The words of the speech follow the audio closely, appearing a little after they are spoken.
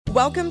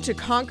Welcome to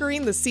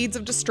Conquering the Seeds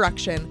of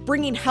Destruction,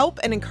 bringing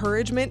help and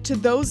encouragement to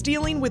those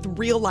dealing with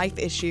real-life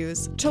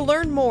issues. To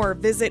learn more,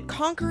 visit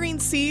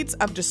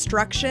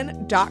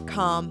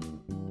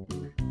conqueringseedsofdestruction.com.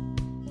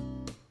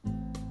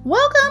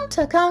 Welcome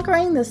to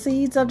Conquering the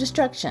Seeds of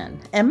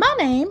Destruction, and my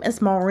name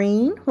is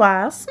Maureen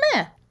Y.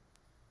 Smith.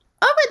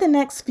 Over the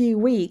next few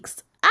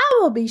weeks, I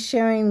will be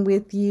sharing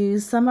with you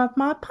some of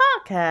my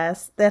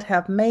podcasts that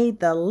have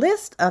made the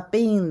list of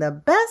being the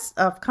best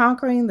of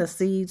conquering the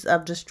seeds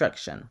of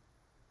destruction.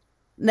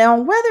 Now,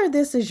 whether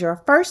this is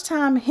your first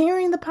time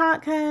hearing the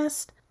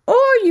podcast or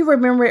you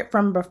remember it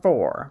from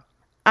before,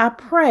 I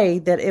pray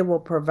that it will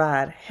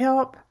provide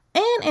help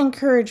and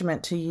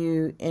encouragement to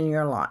you in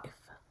your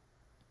life.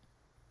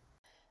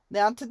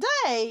 Now,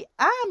 today,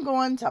 I'm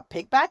going to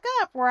pick back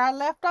up where I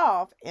left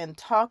off in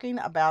talking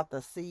about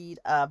the seed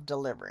of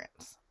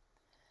deliverance.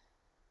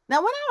 Now,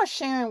 when I was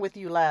sharing with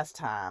you last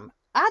time,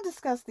 I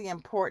discussed the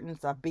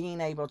importance of being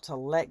able to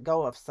let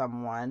go of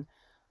someone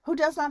who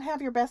does not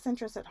have your best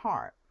interest at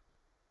heart.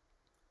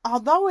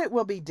 Although it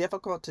will be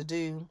difficult to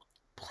do,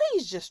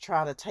 please just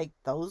try to take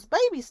those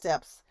baby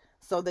steps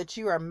so that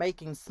you are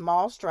making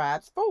small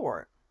strides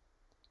forward.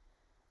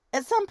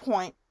 At some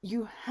point,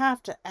 you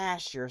have to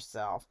ask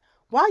yourself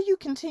why you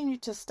continue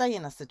to stay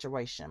in a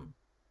situation,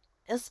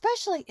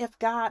 especially if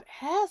God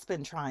has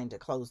been trying to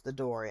close the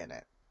door in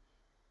it.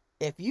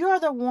 If you are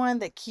the one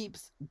that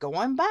keeps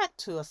going back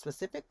to a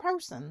specific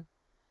person,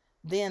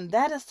 then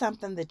that is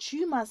something that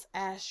you must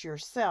ask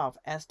yourself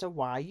as to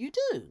why you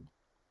do.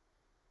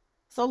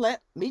 So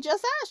let me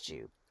just ask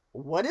you,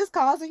 what is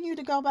causing you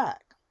to go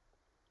back?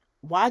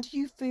 Why do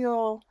you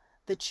feel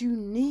that you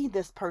need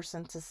this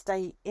person to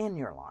stay in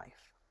your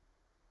life?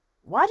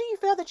 Why do you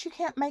feel that you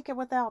can't make it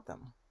without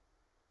them?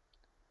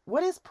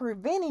 What is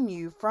preventing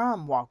you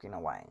from walking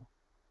away?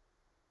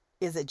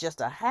 Is it just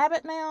a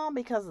habit now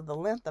because of the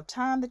length of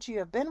time that you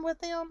have been with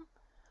them?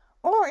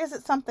 Or is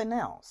it something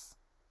else?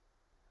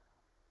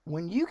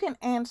 When you can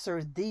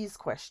answer these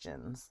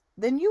questions,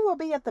 then you will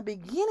be at the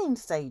beginning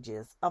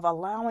stages of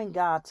allowing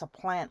God to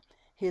plant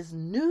His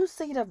new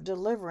seed of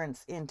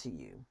deliverance into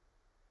you.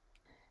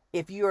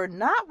 If you are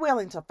not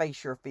willing to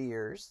face your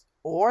fears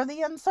or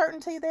the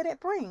uncertainty that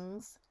it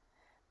brings,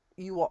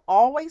 you will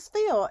always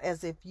feel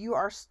as if you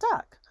are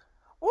stuck,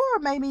 or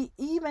maybe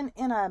even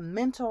in a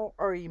mental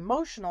or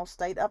emotional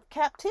state of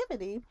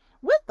captivity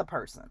with the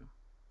person.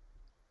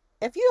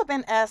 If you have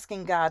been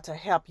asking God to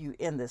help you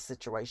in this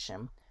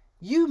situation,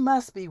 you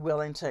must be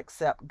willing to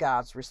accept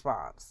God's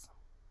response.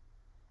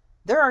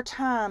 There are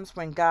times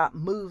when God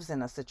moves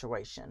in a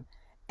situation,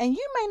 and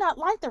you may not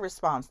like the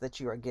response that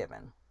you are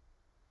given.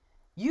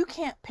 You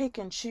can't pick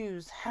and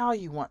choose how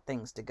you want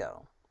things to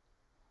go.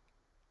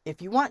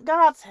 If you want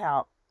God's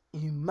help,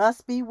 you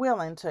must be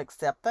willing to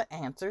accept the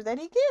answer that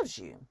He gives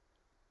you.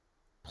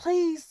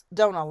 Please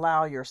don't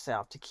allow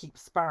yourself to keep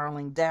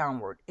spiraling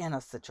downward in a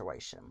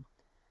situation,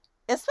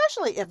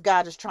 especially if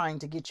God is trying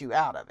to get you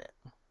out of it.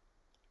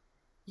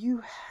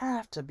 You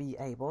have to be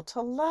able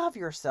to love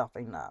yourself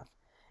enough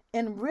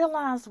and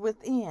realize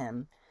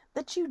within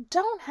that you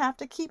don't have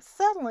to keep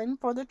settling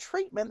for the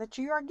treatment that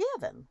you are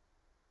given.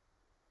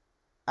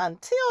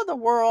 Until the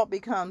world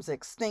becomes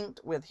extinct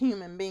with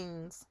human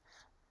beings,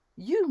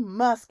 you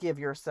must give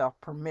yourself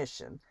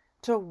permission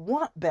to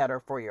want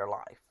better for your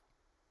life.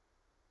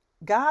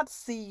 God's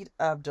seed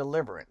of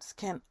deliverance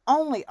can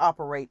only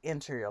operate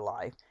into your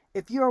life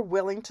if you are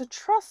willing to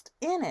trust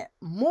in it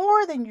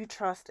more than you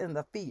trust in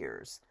the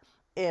fears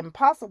and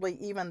possibly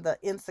even the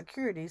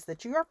insecurities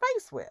that you are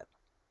faced with.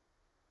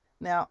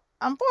 Now,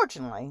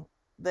 unfortunately,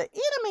 the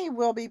enemy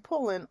will be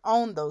pulling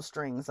on those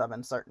strings of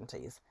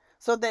uncertainties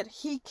so that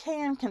he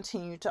can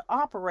continue to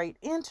operate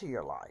into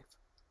your life.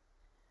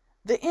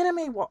 The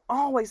enemy will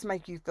always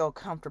make you feel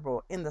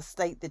comfortable in the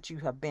state that you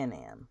have been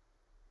in.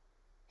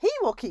 He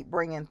will keep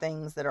bringing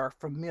things that are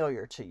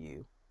familiar to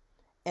you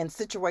and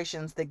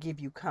situations that give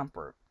you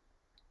comfort,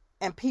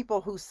 and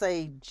people who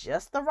say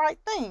just the right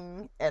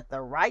thing at the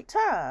right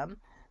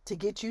time to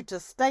get you to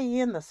stay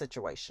in the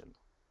situation.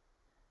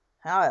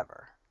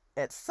 However,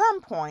 at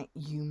some point,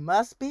 you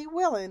must be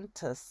willing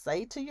to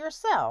say to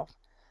yourself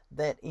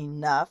that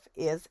enough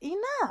is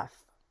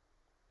enough.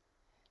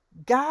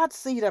 God's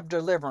seed of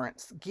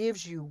deliverance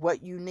gives you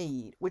what you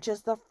need, which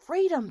is the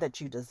freedom that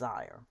you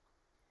desire.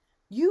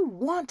 You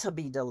want to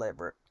be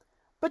delivered,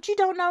 but you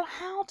don't know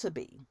how to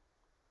be.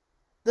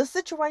 The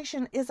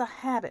situation is a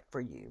habit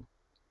for you,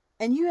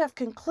 and you have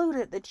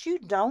concluded that you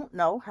don't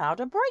know how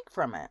to break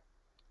from it.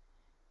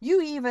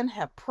 You even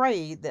have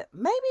prayed that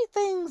maybe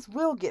things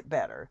will get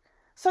better,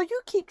 so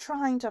you keep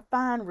trying to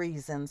find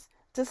reasons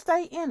to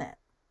stay in it.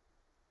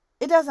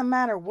 It doesn't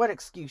matter what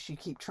excuse you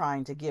keep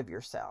trying to give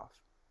yourself.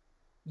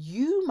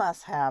 You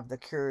must have the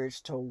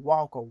courage to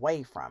walk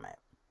away from it.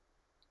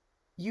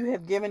 You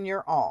have given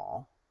your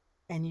all,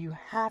 and you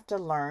have to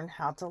learn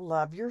how to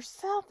love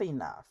yourself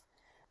enough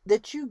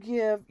that you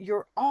give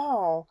your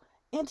all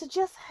into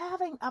just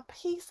having a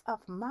peace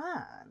of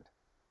mind.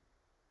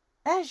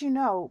 As you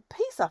know,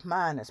 peace of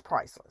mind is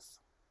priceless.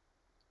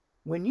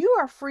 When you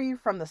are free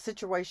from the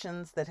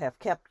situations that have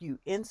kept you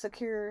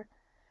insecure,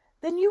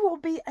 then you will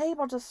be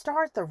able to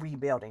start the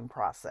rebuilding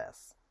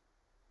process.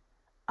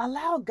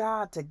 Allow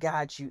God to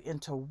guide you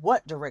into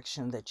what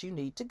direction that you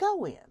need to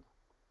go in.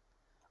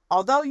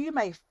 Although you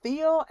may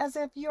feel as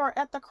if you are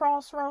at the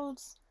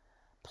crossroads,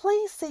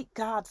 please seek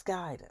God's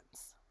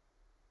guidance.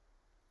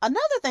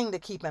 Another thing to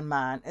keep in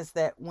mind is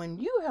that when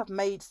you have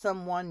made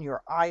someone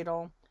your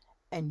idol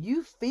and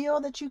you feel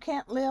that you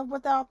can't live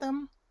without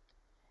them,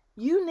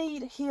 you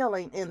need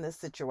healing in this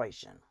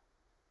situation.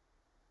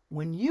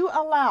 When you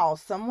allow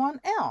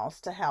someone else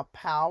to have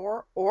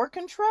power or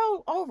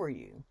control over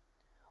you,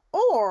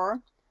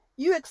 or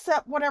you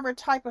accept whatever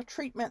type of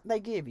treatment they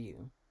give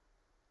you,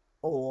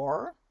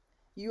 or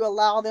you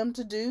allow them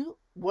to do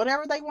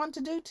whatever they want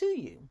to do to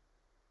you,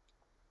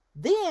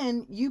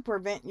 then you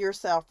prevent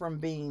yourself from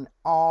being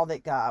all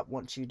that God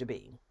wants you to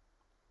be.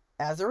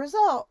 As a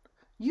result,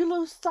 you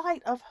lose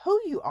sight of who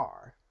you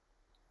are.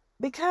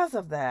 Because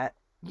of that,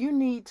 you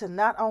need to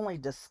not only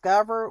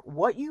discover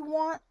what you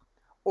want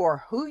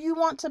or who you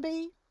want to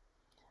be,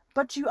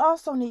 but you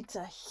also need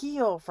to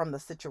heal from the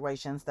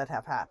situations that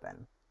have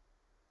happened.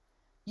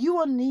 You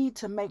will need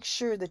to make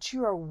sure that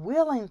you are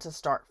willing to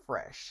start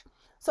fresh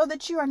so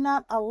that you are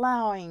not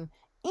allowing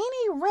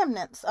any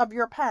remnants of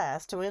your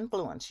past to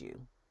influence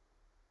you.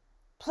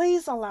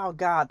 Please allow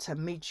God to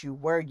meet you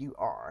where you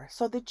are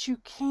so that you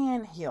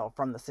can heal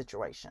from the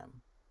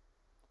situation.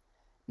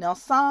 Now,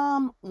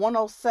 Psalm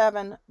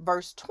 107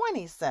 verse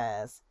 20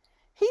 says,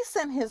 He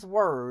sent His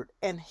word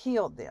and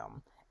healed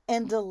them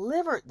and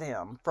delivered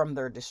them from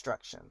their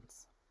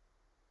destructions.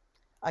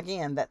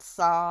 Again, that's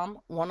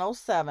Psalm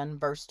 107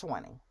 verse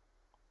 20.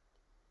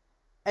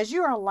 As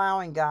you are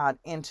allowing God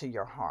into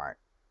your heart,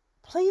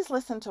 please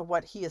listen to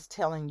what He is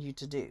telling you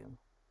to do.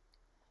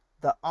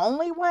 The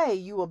only way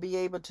you will be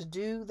able to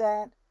do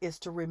that is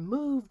to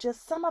remove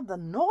just some of the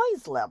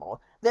noise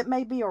level that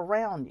may be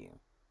around you.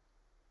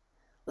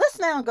 Let's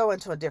now go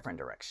into a different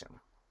direction.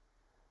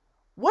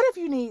 What if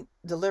you need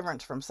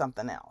deliverance from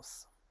something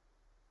else?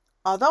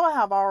 Although I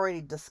have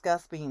already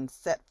discussed being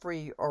set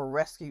free or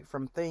rescued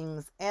from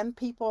things and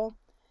people,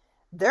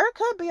 there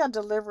could be a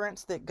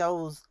deliverance that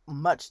goes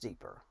much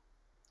deeper.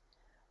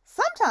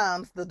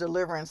 Sometimes the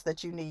deliverance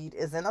that you need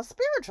is in a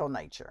spiritual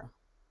nature.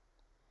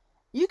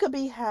 You could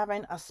be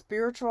having a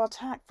spiritual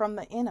attack from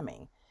the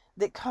enemy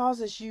that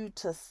causes you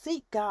to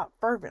seek God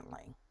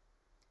fervently.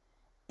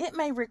 It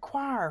may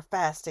require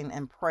fasting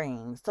and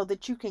praying so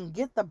that you can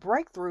get the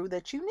breakthrough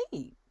that you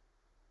need.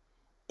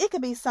 It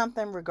could be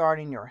something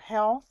regarding your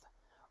health,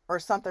 or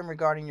something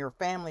regarding your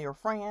family or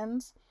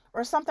friends,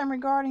 or something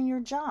regarding your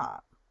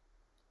job.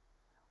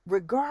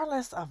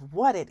 Regardless of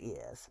what it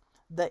is,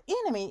 the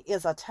enemy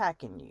is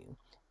attacking you.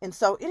 And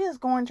so it is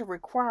going to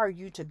require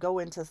you to go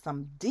into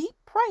some deep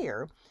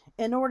prayer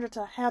in order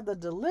to have the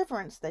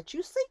deliverance that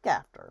you seek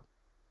after.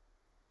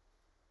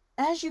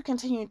 As you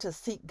continue to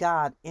seek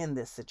God in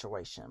this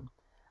situation,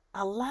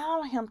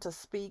 allow Him to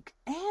speak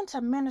and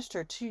to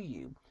minister to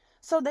you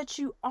so that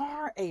you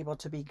are able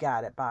to be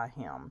guided by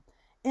Him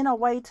in a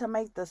way to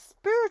make the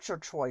spiritual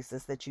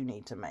choices that you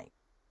need to make.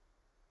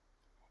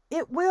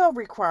 It will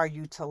require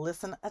you to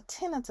listen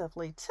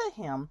attentively to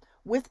Him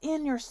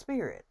within your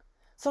spirit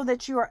so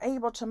that you are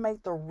able to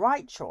make the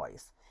right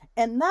choice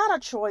and not a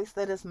choice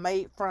that is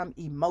made from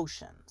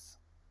emotions.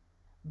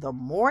 The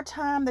more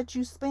time that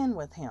you spend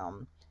with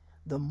Him,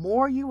 the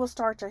more you will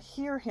start to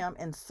hear Him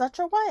in such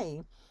a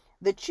way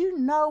that you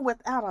know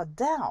without a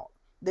doubt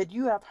that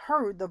you have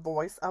heard the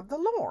voice of the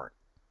Lord.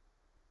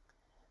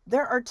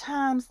 There are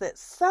times that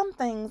some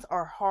things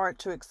are hard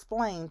to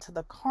explain to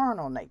the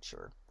carnal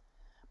nature,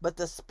 but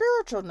the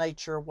spiritual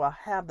nature will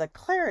have the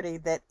clarity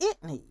that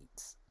it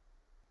needs.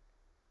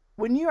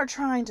 When you are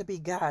trying to be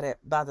guided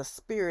by the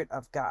Spirit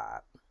of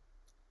God,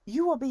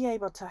 you will be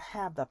able to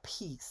have the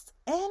peace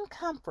and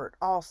comfort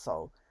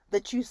also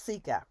that you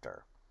seek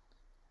after,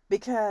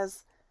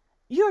 because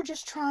you're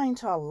just trying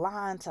to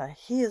align to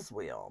His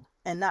will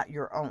and not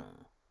your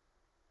own.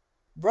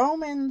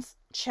 Romans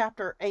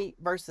chapter 8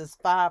 verses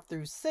 5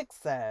 through 6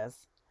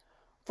 says,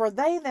 For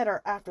they that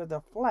are after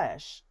the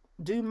flesh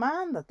do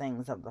mind the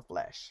things of the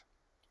flesh,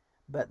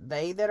 but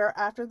they that are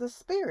after the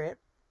Spirit,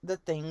 the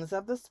things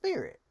of the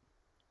Spirit.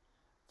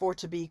 For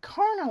to be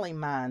carnally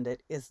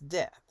minded is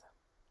death,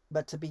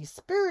 but to be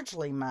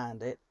spiritually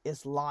minded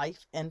is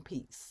life and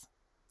peace.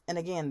 And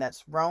again,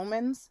 that's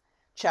Romans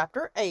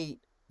chapter 8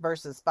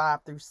 verses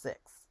 5 through 6.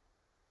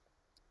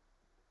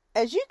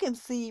 As you can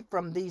see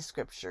from these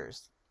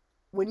scriptures,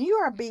 when you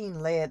are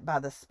being led by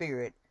the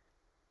Spirit,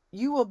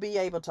 you will be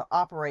able to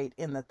operate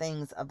in the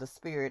things of the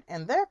Spirit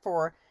and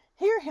therefore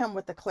hear Him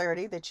with the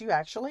clarity that you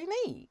actually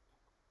need.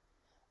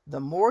 The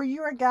more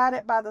you are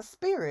guided by the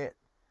Spirit,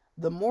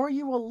 the more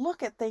you will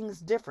look at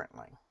things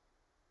differently.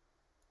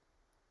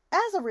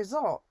 As a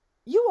result,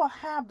 you will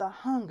have the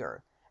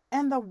hunger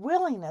and the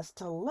willingness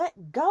to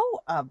let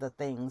go of the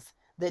things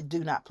that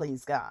do not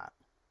please God.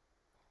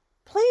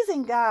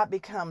 Pleasing God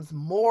becomes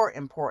more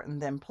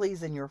important than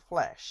pleasing your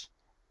flesh.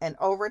 And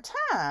over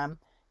time,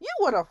 You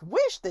would have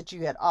wished that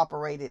you had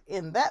operated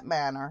in that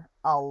manner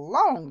a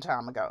long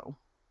time ago.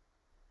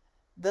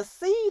 The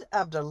seed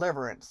of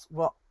deliverance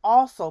will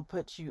also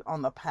put you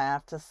on the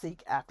path to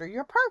seek after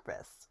your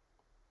purpose.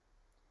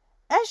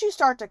 As you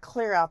start to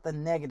clear out the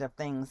negative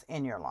things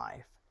in your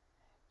life,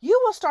 you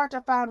will start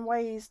to find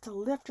ways to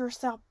lift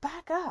yourself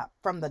back up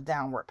from the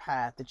downward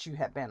path that you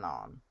have been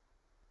on.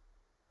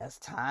 As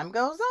time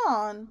goes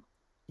on,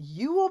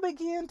 you will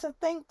begin to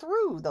think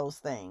through those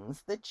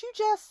things that you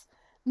just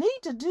need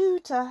to do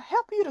to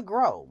help you to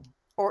grow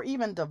or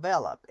even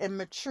develop and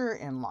mature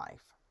in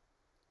life.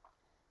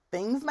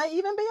 Things may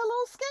even be a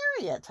little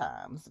scary at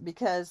times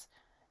because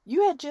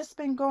you had just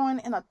been going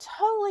in a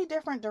totally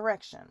different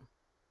direction.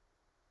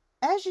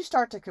 As you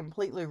start to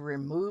completely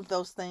remove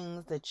those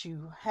things that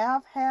you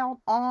have held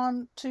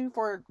on to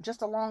for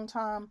just a long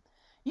time,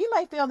 you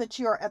may feel that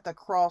you are at the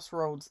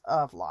crossroads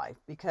of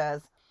life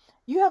because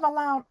you have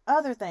allowed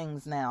other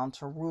things now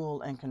to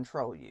rule and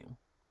control you.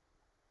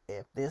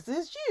 If this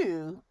is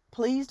you,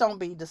 please don't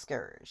be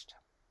discouraged.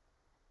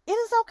 It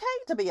is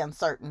okay to be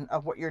uncertain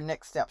of what your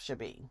next step should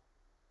be.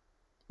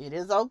 It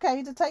is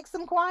okay to take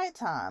some quiet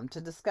time to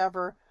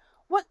discover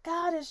what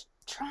God is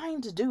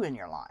trying to do in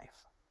your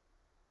life.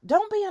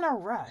 Don't be in a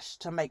rush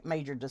to make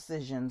major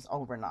decisions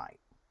overnight.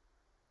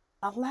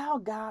 Allow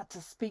God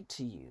to speak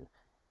to you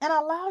and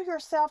allow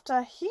yourself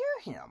to hear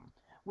Him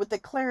with the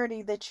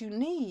clarity that you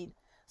need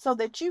so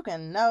that you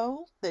can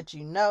know that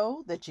you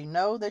know that you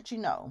know that you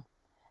know,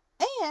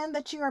 and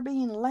that you are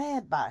being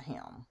led by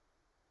Him.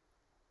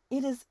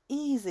 It is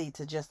easy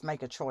to just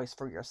make a choice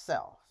for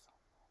yourself.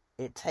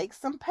 It takes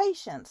some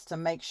patience to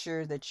make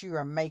sure that you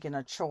are making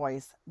a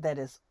choice that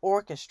is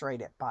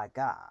orchestrated by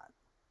God.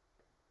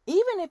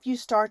 Even if you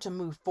start to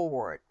move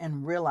forward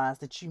and realize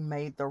that you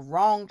made the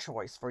wrong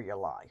choice for your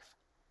life,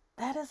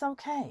 that is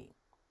okay.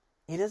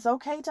 It is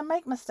okay to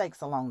make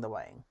mistakes along the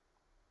way.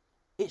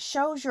 It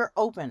shows your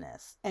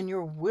openness and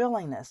your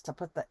willingness to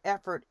put the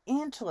effort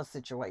into a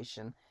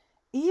situation,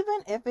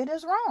 even if it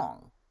is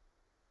wrong.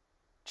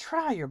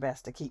 Try your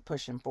best to keep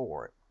pushing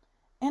forward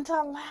and to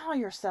allow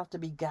yourself to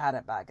be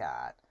guided by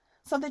God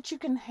so that you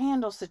can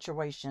handle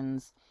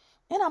situations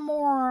in a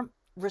more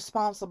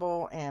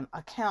responsible and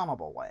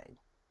accountable way.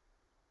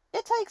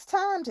 It takes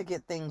time to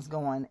get things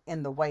going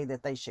in the way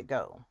that they should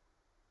go.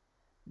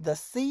 The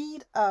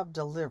seed of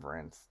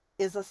deliverance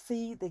is a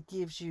seed that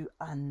gives you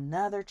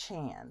another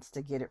chance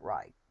to get it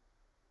right.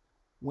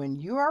 When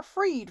you are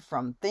freed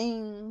from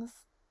things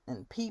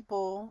and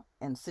people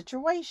and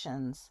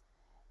situations,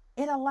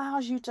 it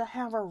allows you to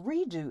have a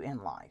redo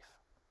in life.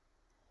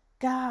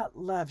 God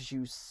loves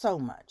you so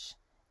much,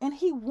 and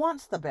He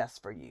wants the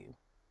best for you.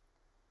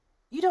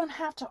 You don't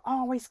have to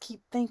always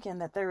keep thinking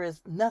that there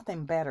is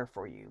nothing better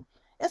for you,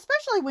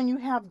 especially when you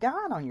have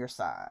God on your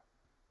side.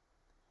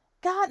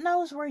 God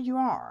knows where you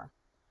are,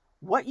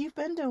 what you've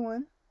been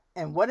doing,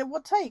 and what it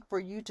will take for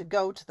you to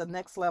go to the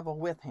next level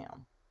with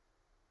Him.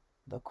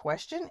 The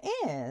question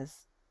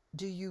is,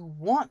 do you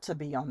want to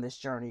be on this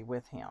journey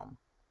with Him?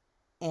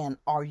 And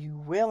are you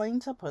willing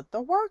to put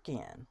the work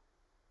in?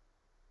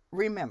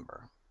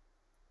 Remember,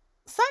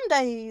 some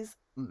days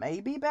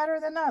may be better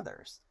than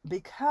others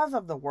because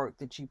of the work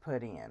that you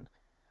put in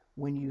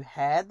when you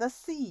had the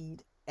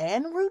seed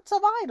and roots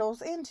of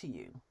idols into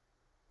you.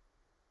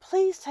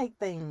 Please take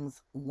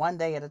things one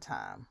day at a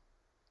time.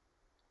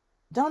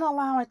 Don't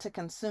allow it to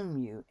consume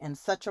you in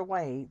such a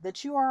way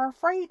that you are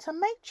afraid to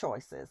make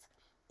choices,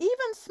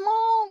 even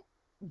small,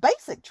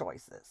 basic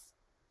choices.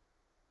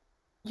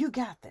 You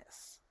got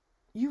this.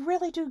 You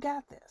really do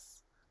got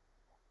this.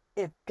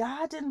 If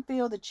God didn't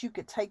feel that you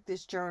could take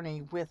this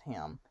journey with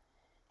Him,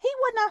 He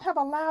would not have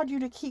allowed you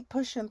to keep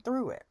pushing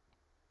through it.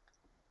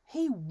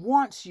 He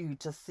wants you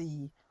to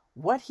see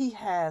what He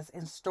has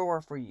in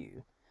store for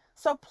you.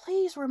 So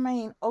please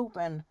remain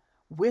open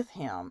with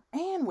Him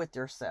and with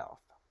yourself.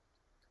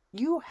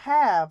 You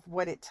have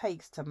what it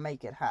takes to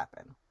make it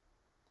happen.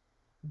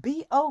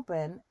 Be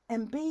open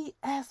and be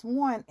as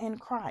one in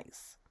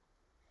Christ.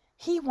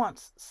 He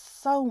wants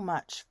so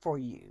much for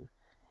you.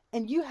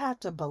 And you have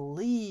to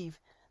believe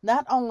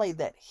not only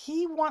that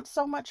He wants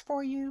so much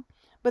for you,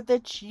 but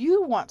that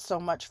you want so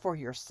much for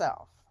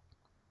yourself.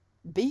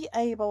 Be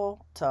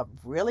able to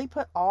really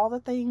put all the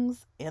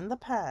things in the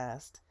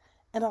past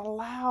and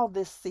allow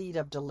this seed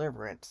of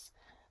deliverance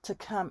to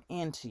come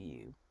into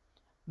you.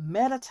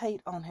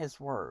 Meditate on His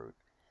word.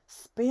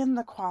 Spend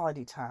the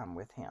quality time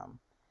with Him.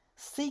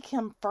 Seek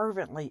Him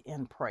fervently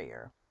in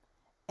prayer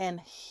and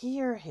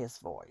hear His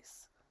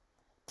voice.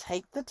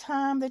 Take the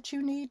time that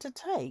you need to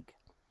take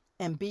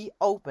and be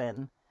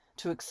open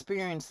to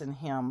experiencing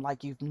Him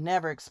like you've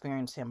never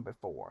experienced Him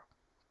before.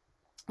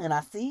 And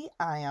I see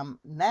I am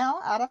now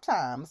out of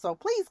time, so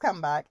please come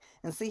back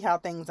and see how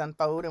things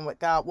unfold and what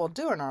God will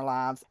do in our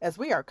lives as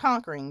we are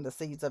conquering the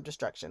seeds of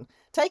destruction.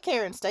 Take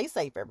care and stay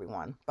safe,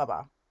 everyone.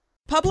 Bye-bye.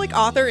 Public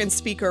author and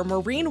speaker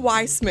Maureen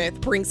Y.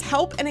 Smith brings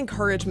help and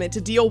encouragement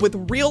to deal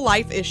with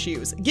real-life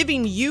issues,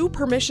 giving you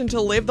permission to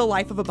live the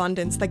life of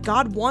abundance that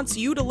God wants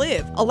you to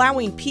live,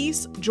 allowing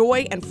peace,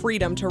 joy, and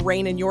freedom to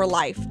reign in your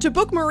life. To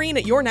book Maureen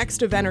at your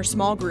next event or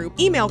small group,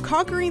 email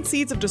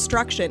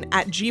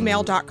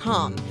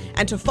conqueringseedsofdestruction@gmail.com.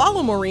 And to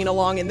follow Maureen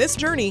along in this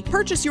journey,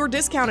 purchase your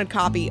discounted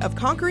copy of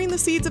Conquering the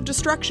Seeds of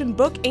Destruction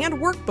book and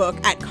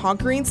workbook at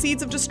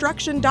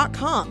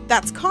conqueringseedsofdestruction.com.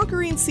 That's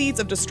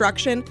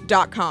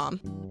conqueringseedsofdestruction.com.